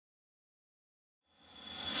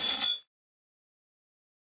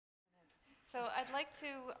So I'd like to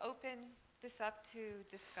open this up to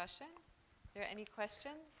discussion. Are there any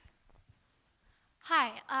questions?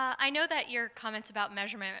 Hi, I know that your comments about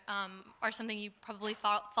measurement are something you probably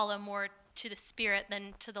follow more to the spirit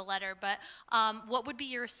than to the letter, but what would be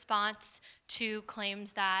your response to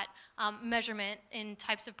claims that measurement in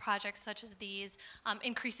types of projects such as these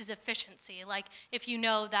increases efficiency? Like if you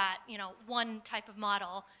know that one type of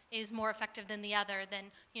model is more effective than the other,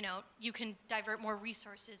 then you can divert more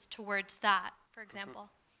resources towards that, for example.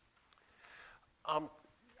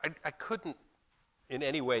 I couldn't in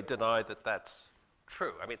any way deny that that's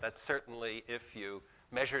true. I mean, that's certainly if you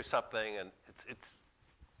measure something and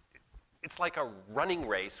it's like a running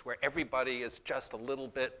race where everybody is just a little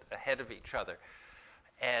bit ahead of each other.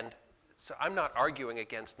 And so I'm not arguing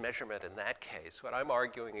against measurement in that case. What I'm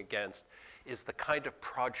arguing against is the kind of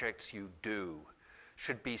projects you do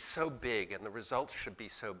should be so big and the results should be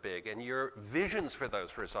so big and your visions for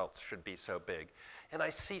those results should be so big. And I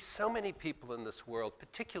see so many people in this world,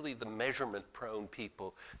 particularly the measurement-prone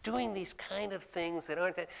people, doing these kind of things that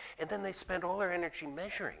aren't that, and then they spend all their energy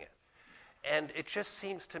measuring it. And it just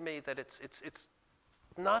seems to me that it's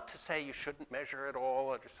not to say you shouldn't measure at all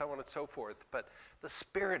or so on and so forth, but the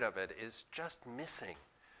spirit of it is just missing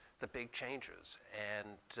the big changes.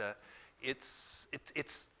 And it's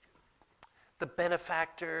the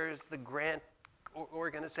benefactors, the grant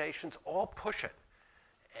organizations all push it.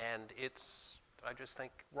 And it's, I just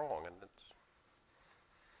think, wrong. And it's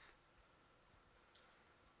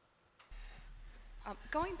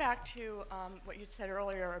going back to what you'd said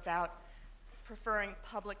earlier about preferring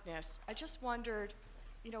publicness, I just wondered,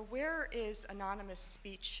 where is anonymous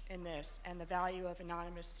speech in this and the value of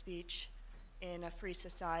anonymous speech in a free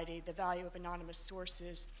society, the value of anonymous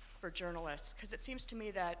sources for journalists? Because it seems to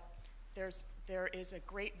me that there is a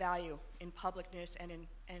great value in publicness and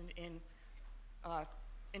in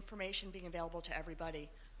information being available to everybody.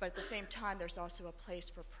 But at the same time, there's also a place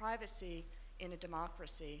for privacy in a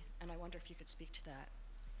democracy, and I wonder if you could speak to that.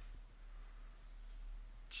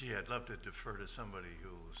 Gee, I'd love to defer to somebody who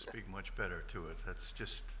will speak much better to it. That's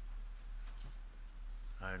just,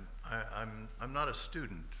 I'm not a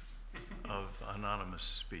student of anonymous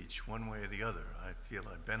speech, one way or the other. I feel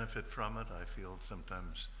I benefit from it. I feel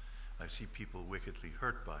sometimes I see people wickedly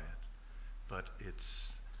hurt by it. But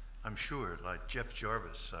it's, I'm sure, like Jeff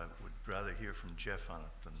Jarvis, I would rather hear from Jeff on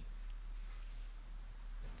it than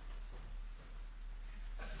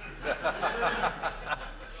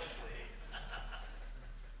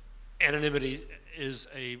anonymity is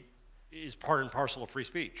part and parcel of free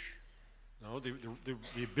speech.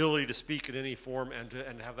 The ability to speak in any form and to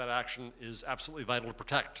have that action is absolutely vital to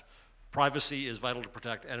protect. Privacy is vital to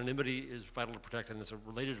protect. Anonymity is vital to protect, and it's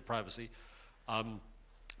related to privacy.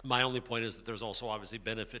 My only point is that there's also obviously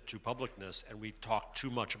benefit to publicness, and we talk too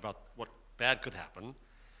much about what bad could happen.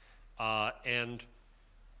 And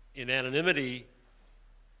in anonymity,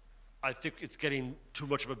 I think it's getting too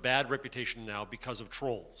much of a bad reputation now because of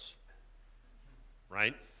trolls,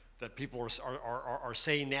 right? That people are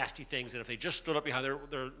saying nasty things, and if they just stood up behind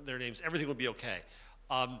their names, everything would be okay.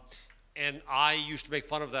 And I used to make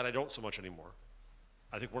fun of that. I don't so much anymore.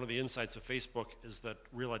 I think one of the insights of Facebook is that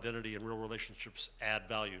real identity and real relationships add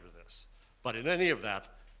value to this. But in any of that,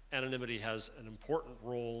 anonymity has an important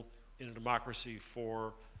role in a democracy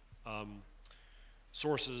for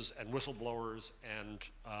sources and whistleblowers and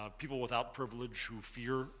people without privilege who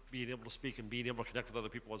fear being able to speak and being able to connect with other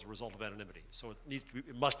people as a result of anonymity. So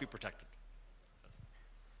it must be protected.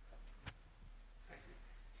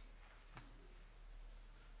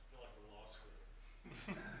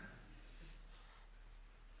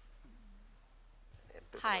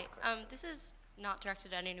 Hi, this is not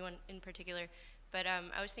directed at anyone in particular, but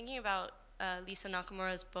I was thinking about Lisa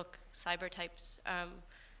Nakamura's book, Cybertypes,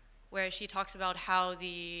 where she talks about how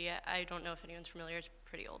I don't know if anyone's familiar, it's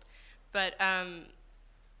pretty old, but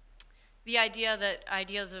the idea that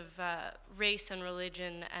ideas of race and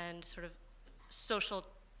religion and sort of social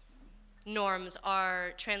norms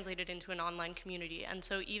are translated into an online community. And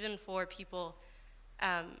so even for people,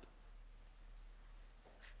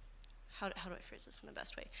 how do I phrase this in the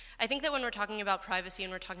best way? I think that when we're talking about privacy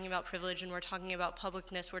and we're talking about privilege and we're talking about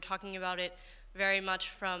publicness, we're talking about it very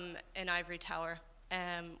much from an ivory tower,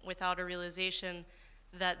 without a realization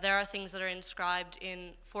that there are things that are inscribed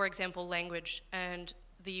in, for example, language and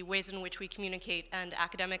the ways in which we communicate and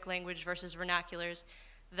academic language versus vernaculars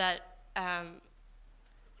that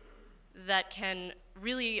that can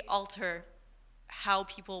really alter how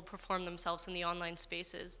people perform themselves in the online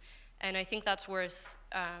spaces. And I think that's worth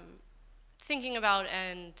thinking about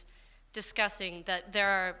and discussing, that there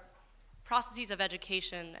are processes of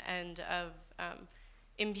education and of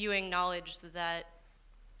imbuing knowledge that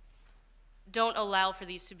don't allow for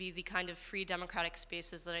these to be the kind of free democratic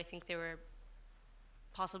spaces that I think they were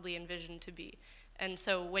possibly envisioned to be. And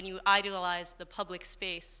so when you idealize the public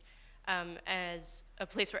space as a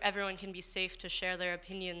place where everyone can be safe to share their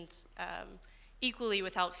opinions equally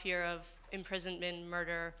without fear of imprisonment,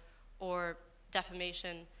 murder, or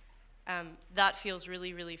defamation, that feels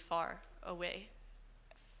really, really far away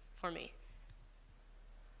for me.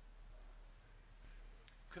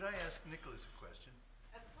 Could I ask Nicholas a question?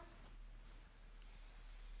 Of course.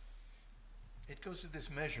 It goes to this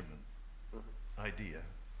measurement idea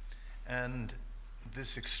and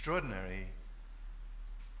this extraordinary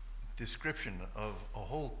description of a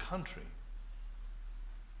whole country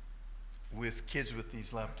with kids with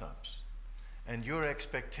these laptops and your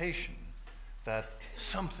expectation that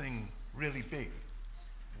something really big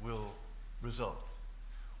will result.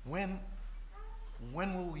 When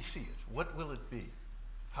will we see it? What will it be?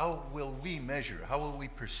 How will we measure? How will we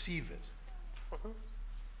perceive it?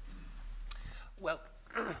 Well,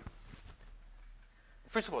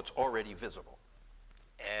 first of all, it's already visible.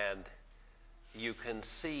 And you can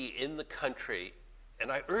see in the country, and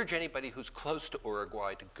I urge anybody who's close to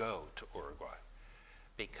Uruguay to go to Uruguay.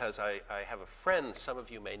 Because I have a friend, some of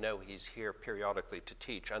you may know, he's here periodically to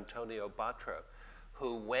teach, Antonio Batro,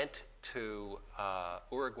 who went to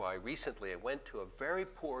Uruguay recently and went to a very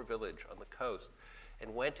poor village on the coast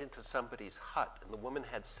and went into somebody's hut, and the woman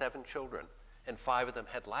had 7 children, and 5 of them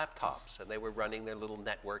had laptops, and they were running their little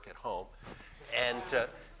network at home. And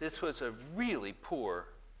this was a really poor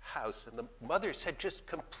house, and the mother said just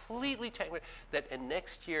completely taken that, and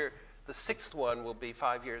next year the 6th one will be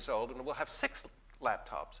 5 years old, and we'll have 6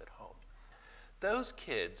 laptops at home. Those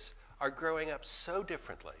kids are growing up so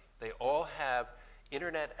differently. They all have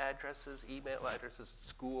internet addresses, email addresses at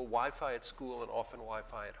school, Wi-Fi at school, and often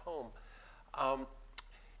Wi-Fi at home.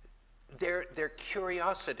 Their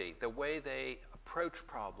curiosity, the way they approach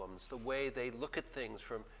problems, the way they look at things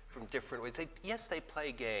from different ways. Yes, they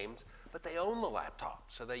play games, but they own the laptop,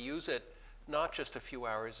 so they use it not just a few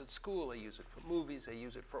hours at school. They use it for movies. They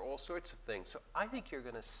use it for all sorts of things. So I think you're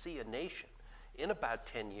going to see a nation in about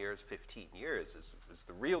 10 years, 15 years is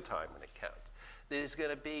the real time when it counts, that is going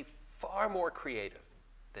to be far more creative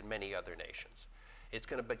than many other nations.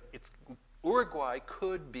 Uruguay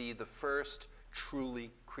could be the first truly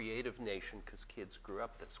creative nation because kids grew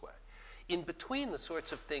up this way. In between the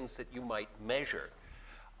sorts of things that you might measure,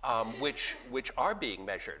 which are being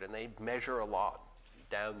measured, and they measure a lot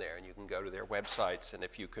down there, and you can go to their websites, and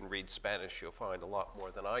if you can read Spanish, you'll find a lot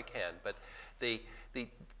more than I can. But the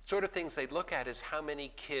sort of things they look at is how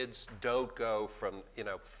many kids don't go from,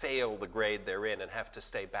 fail the grade they're in and have to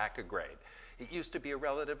stay back a grade. It used to be a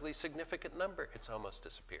relatively significant number. It's almost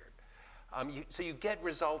disappeared. So you get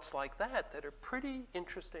results like that that are pretty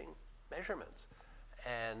interesting measurements,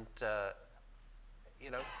 and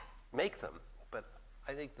make them. But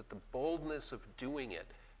I think that the boldness of doing it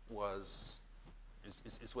is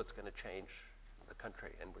what's going to change the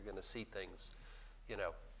country, and we're going to see things,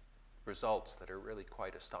 results that are really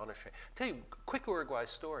quite astonishing. I'll tell you a quick Uruguay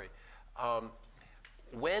story.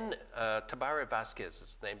 When Tabaré Vázquez,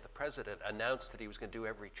 is named the president, announced that he was going to do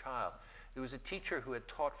every child, there was a teacher who had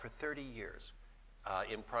taught for 30 years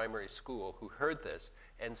in primary school who heard this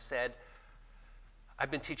and said, I've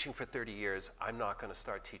been teaching for 30 years. I'm not going to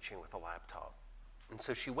start teaching with a laptop. And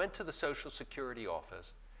so she went to the Social Security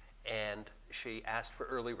office and she asked for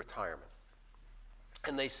early retirement.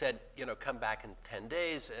 And they said, come back in 10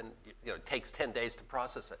 days, and it takes 10 days to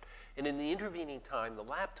process it. And in the intervening time, the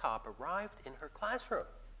laptop arrived in her classroom.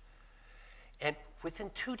 And within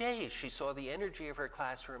 2 days, she saw the energy of her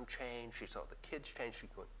classroom change. She saw the kids change. She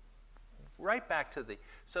went right back to the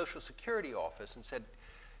Social Security office and said,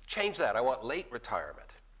 change that. I want late retirement.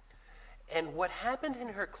 And what happened in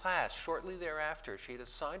her class shortly thereafter, she had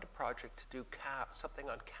assigned a project to do something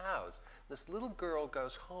on cows. This little girl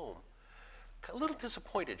goes home, a little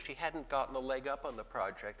disappointed. She hadn't gotten a leg up on the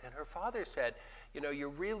project. And her father said, you're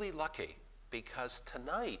really lucky because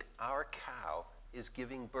tonight our cow is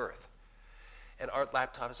giving birth. And our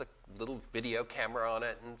laptop has a little video camera on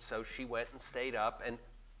it, and so she went and stayed up and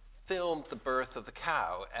filmed the birth of the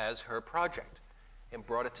cow as her project and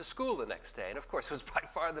brought it to school the next day. And of course, it was by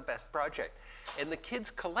far the best project. And the kids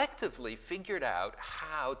collectively figured out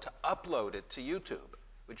how to upload it to YouTube,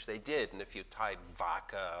 which they did. And if you type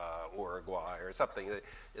Vaca, Uruguay, or something,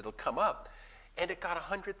 it'll come up. And it got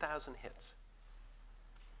 100,000 hits.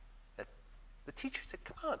 The teacher said,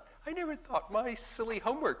 come on, I never thought my silly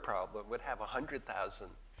homework problem would have 100,000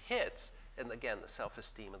 hits. And again, the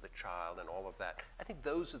self-esteem of the child and all of that. I think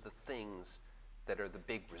those are the things that are the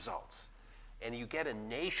big results. And you get a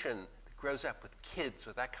nation that grows up with kids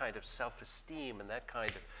with that kind of self-esteem and that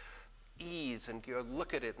kind of ease, and you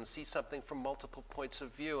look at it and see something from multiple points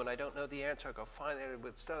of view, and I don't know the answer, I go, fine,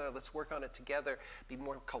 let's work on it together, be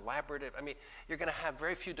more collaborative. I mean, you're going to have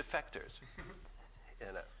very few defectors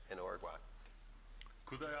in Uruguay.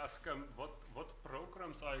 Could I ask what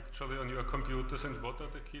programs are actually on your computers, and what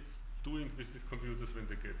are the kids doing with these computers when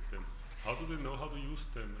they get them? How do they know how to use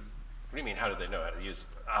them? What do you mean, how do they know how to use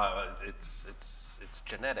them? It's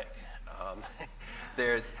genetic.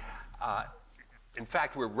 In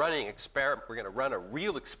fact, we're going to run a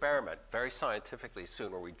real experiment very scientifically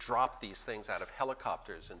soon where we drop these things out of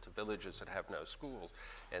helicopters into villages that have no schools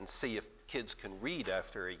and see if kids can read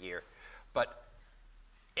after a year. But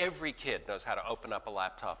every kid knows how to open up a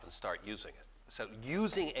laptop and start using it. So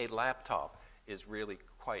using a laptop is really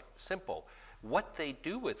quite simple. What they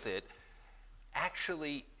do with it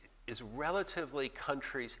actually is relatively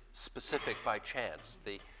country-specific by chance.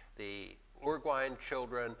 The Uruguayan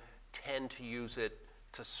children tend to use it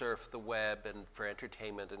to surf the web and for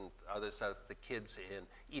entertainment and other stuff. The kids in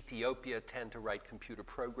Ethiopia tend to write computer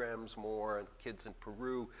programs more, and kids in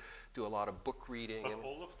Peru do a lot of book reading. But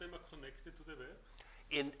all of them are connected to the web?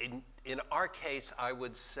 In our case, I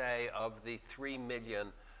would say of the 3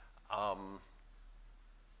 million,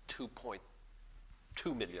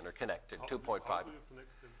 2.2 million are connected, 2.5. How do you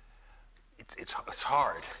connect them? It's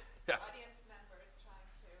hard. Yeah. Audience members trying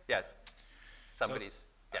to. Yes. Somebody's.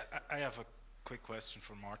 Yes. I have a quick question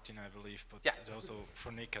for Martin, I believe, but yeah. Also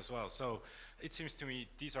for Nick as well. So it seems to me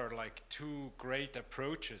these are like two great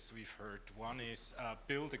approaches we've heard. One is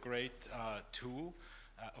build a great tool,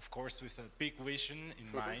 of course with a big vision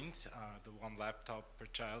in mind, the one laptop per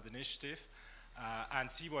child initiative, and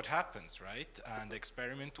see what happens, right? And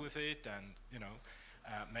experiment with it, and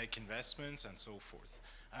make investments and so forth.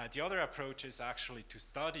 The other approach is actually to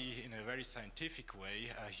study in a very scientific way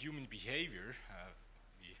human behavior.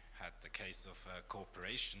 We had the case of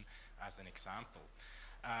cooperation as an example.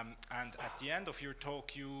 And at the end of your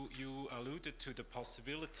talk, you alluded to the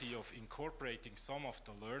possibility of incorporating some of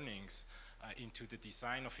the learnings into the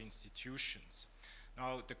design of institutions.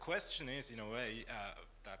 Now, the question is, in a way,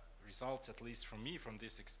 that results, at least from me, from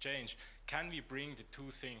this exchange, can we bring the two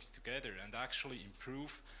things together and actually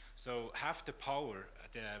improve? So have the power,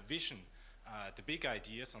 the vision, the big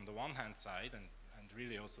ideas on the one hand side, and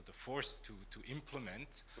really also the force to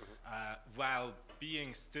implement, while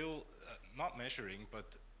being still not measuring,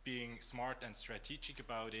 but being smart and strategic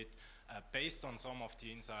about it, based on some of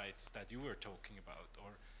the insights that you were talking about.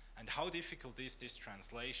 And how difficult is this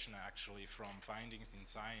translation actually from findings in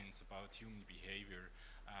science about human behavior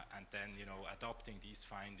and then adopting these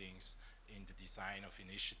findings in the design of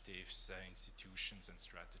initiatives, institutions and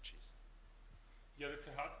strategies? Yeah, that's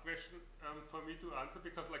a hard question for me to answer,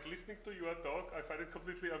 because like listening to your talk, I find it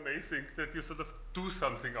completely amazing that you sort of do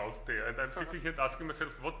something out there, and I'm sitting here asking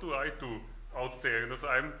myself, what do I do out there? So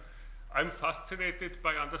I'm fascinated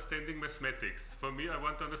by understanding mathematics. For me, I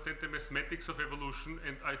want to understand the mathematics of evolution,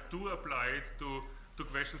 and I do apply it to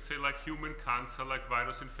questions, say, like human cancer, like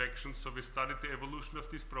virus infections. So we studied the evolution of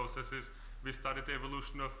these processes. We studied the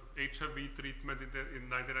evolution of HIV treatment in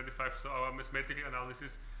 1995. So our mathematical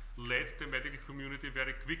analysis led the medical community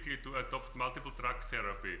very quickly to adopt multiple drug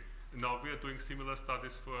therapy. Now we are doing similar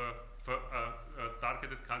studies for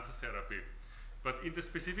targeted cancer therapy. But in the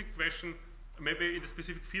specific question, maybe in the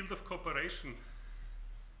specific field of cooperation,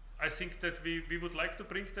 I think that we would like to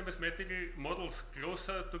bring the mathematical models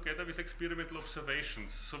closer together with experimental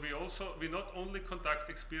observations. So we not only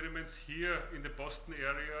conduct experiments here in the Boston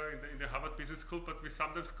area, in the Harvard Business School, but we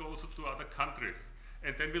sometimes go also to other countries.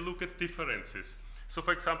 And then we look at differences. So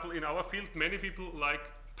for example, in our field, many people like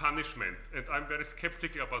punishment, and I'm very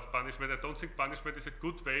skeptical about punishment. I don't think punishment is a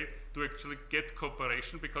good way to actually get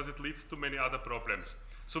cooperation, because it leads to many other problems.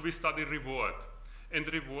 So we study reward. And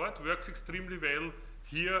reward works extremely well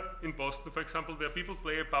here in Boston, for example, where people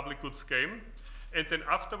play a public goods game, and then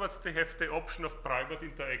afterwards they have the option of private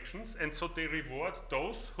interactions, and so they reward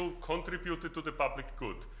those who contributed to the public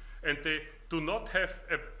good. And they do not have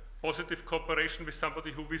a positive cooperation with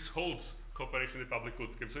somebody who withholds cooperation in the public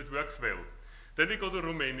good game, so it works well. Then we go to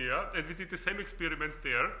Romania, and we did the same experiment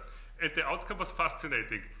there, and the outcome was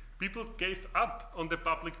fascinating. People gave up on the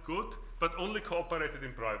public good, but only cooperated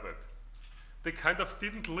in private. They kind of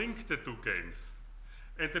didn't link the two games.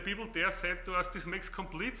 And the people there said to us, this makes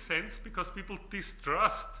complete sense, because people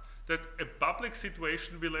distrust that a public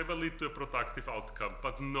situation will ever lead to a productive outcome,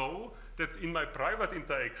 but know that in my private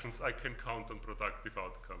interactions I can count on productive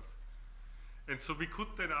outcomes. And so we could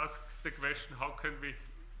then ask the question, how can we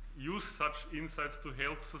use such insights to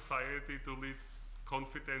help society to lead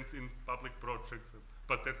confidence in public projects.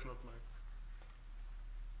 But that's not mine.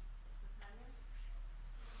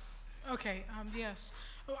 Okay, yes.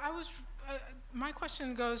 Well, my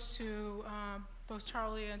question goes to both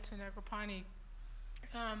Charlie and to Negroponte.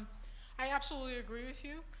 I absolutely agree with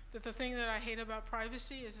you that the thing that I hate about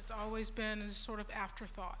privacy is it's always been a sort of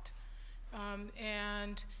afterthought.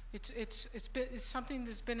 And it's something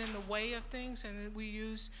that's been in the way of things, and we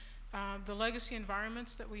use the legacy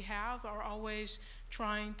environments that we have are always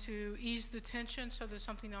trying to ease the tension so that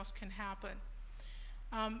something else can happen.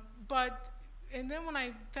 And then when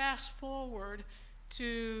I fast forward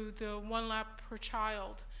to the 1 lap per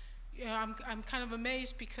child, you know, I'm kind of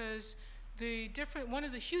amazed because one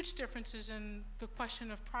of the huge differences in the question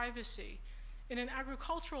of privacy, in an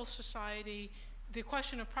agricultural society, the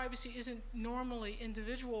question of privacy isn't normally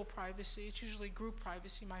individual privacy, it's usually group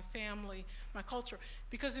privacy, my family, my culture.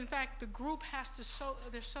 Because in fact, the group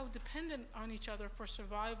they're so dependent on each other for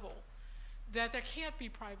survival that there can't be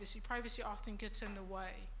privacy. Privacy often gets in the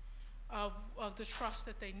way of the trust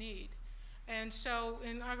that they need. And so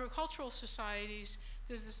in agricultural societies,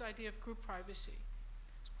 there's this idea of group privacy.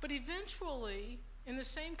 But eventually, in the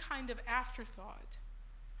same kind of afterthought,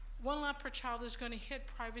 1 lap per child is going to hit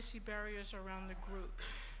privacy barriers around the group.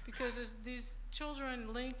 Because as these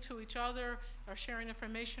children link to each other, are sharing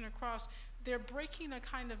information across, they're breaking a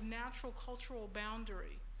kind of natural cultural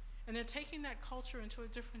boundary. And they're taking that culture into a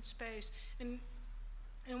different space. And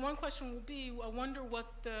one question will be, I wonder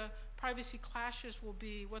what the privacy clashes will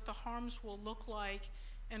be, what the harms will look like,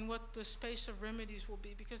 and what the space of remedies will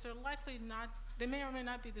be, because they're likely not, they may or may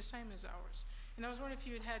not be the same as ours. And I was wondering if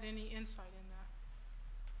you had any insight in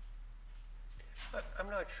that. I'm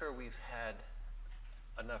not sure we've had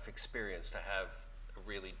enough experience to have a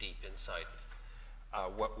really deep insight.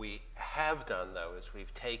 What we have done, though, is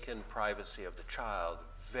we've taken privacy of the child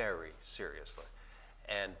very seriously.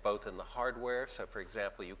 And both in the hardware, so for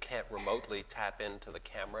example, you can't remotely tap into the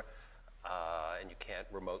camera and you can't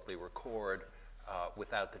remotely record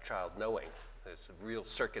without the child knowing. There's real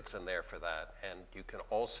circuits in there for that. And you can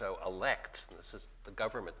also elect, and this is the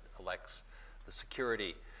government elects the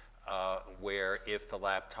security, where if the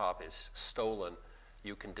laptop is stolen,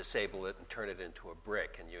 you can disable it and turn it into a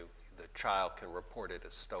brick, and the child can report it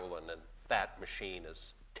as stolen, and that machine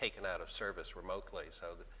is taken out of service remotely, so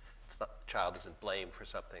that the child isn't blamed for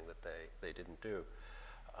something that they didn't do.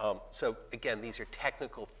 So again, these are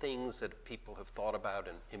technical things that people have thought about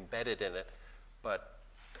and embedded in it, but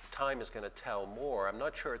time is going to tell more. I'm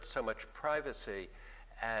not sure it's so much privacy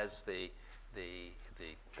as the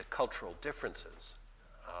cultural differences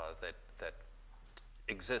that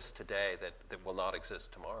exist today that will not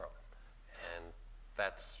exist tomorrow, and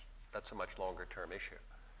that's a much longer term issue.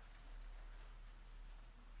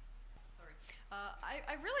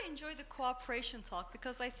 I really enjoy the cooperation talk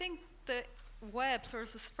because I think the web, sort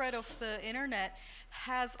of the spread of the internet,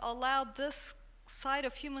 has allowed this side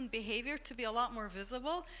of human behavior to be a lot more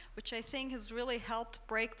visible, which I think has really helped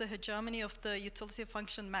break the hegemony of the utility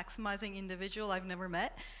function maximizing individual I've never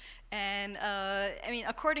met. And I mean,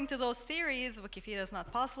 according to those theories, Wikipedia is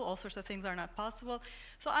not possible, all sorts of things are not possible.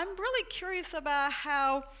 So I'm really curious about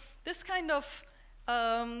how this kind of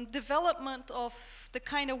development of the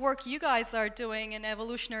kind of work you guys are doing in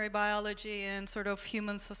evolutionary biology and sort of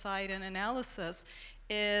human society and analysis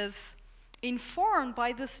is informed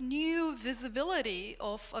by this new visibility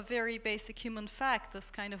of a very basic human fact, this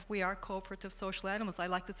kind of we are cooperative social animals. I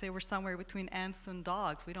like to say we're somewhere between ants and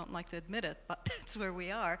dogs. We don't like to admit it, but that's where we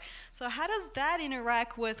are. So how does that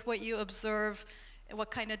interact with what you observe, what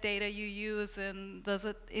kind of data you use, and does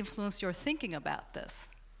it influence your thinking about this?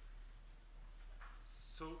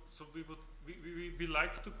 So we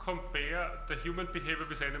like to compare the human behavior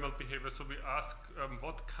with animal behavior. So we ask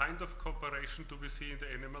what kind of cooperation do we see in the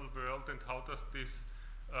animal world, and how does this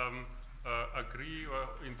agree, or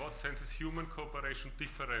in what sense is human cooperation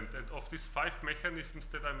different? And of these 5 mechanisms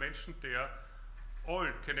that I mentioned there, all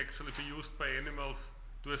can actually be used by animals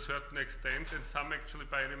to a certain extent, and some actually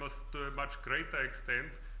by animals to a much greater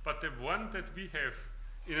extent. But the one that we have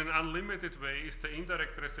in an unlimited way is the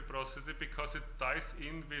indirect reciprocity, because it ties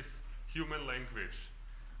in with human language.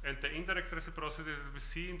 And the indirect reciprocity that we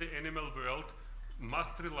see in the animal world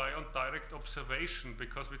must rely on direct observation,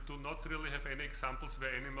 because we do not really have any examples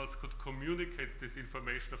where animals could communicate this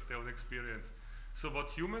information of their own experience. So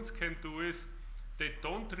what humans can do is they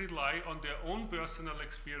don't rely on their own personal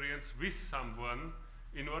experience with someone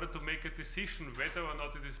in order to make a decision whether or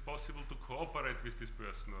not it is possible to cooperate with this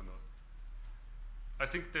person or not. I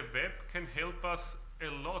think the web can help us a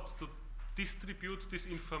lot to distribute this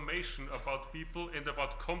information about people and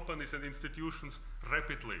about companies and institutions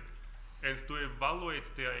rapidly. and to evaluate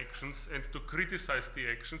their actions and to criticize the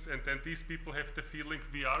actions, and then these people have the feeling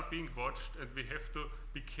we are being watched and we have to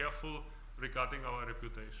be careful regarding our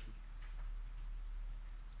reputation.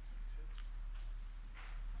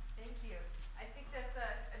 Thank you. I think that's a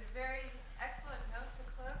very excellent note to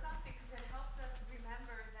close on, because it helps us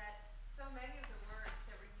remember that so many of the words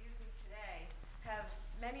that we're using today have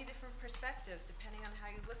many different perspectives depending on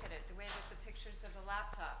how you look at it. The way that the pictures of the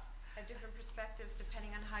laptops have different perspectives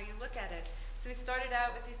depending on how you look at it. So we started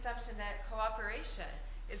out with the assumption that cooperation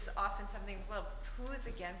is often something, well, who is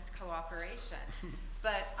against cooperation?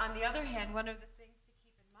 But on the other hand, one of the things to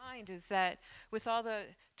keep in mind is that with all the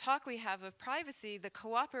talk we have of privacy, the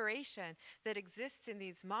cooperation that exists in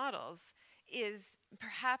these models is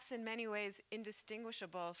perhaps in many ways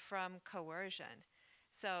indistinguishable from coercion.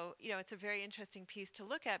 So, you know, it's a very interesting piece to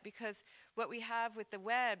look at, because what we have with the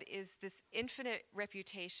web is this infinite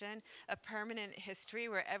reputation, a permanent history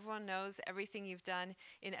where everyone knows everything you've done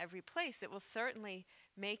in every place. It will certainly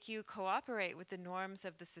make you cooperate with the norms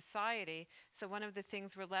of the society. So one of the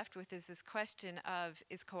things we're left with is this question of,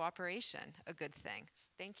 is cooperation a good thing?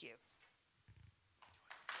 Thank you.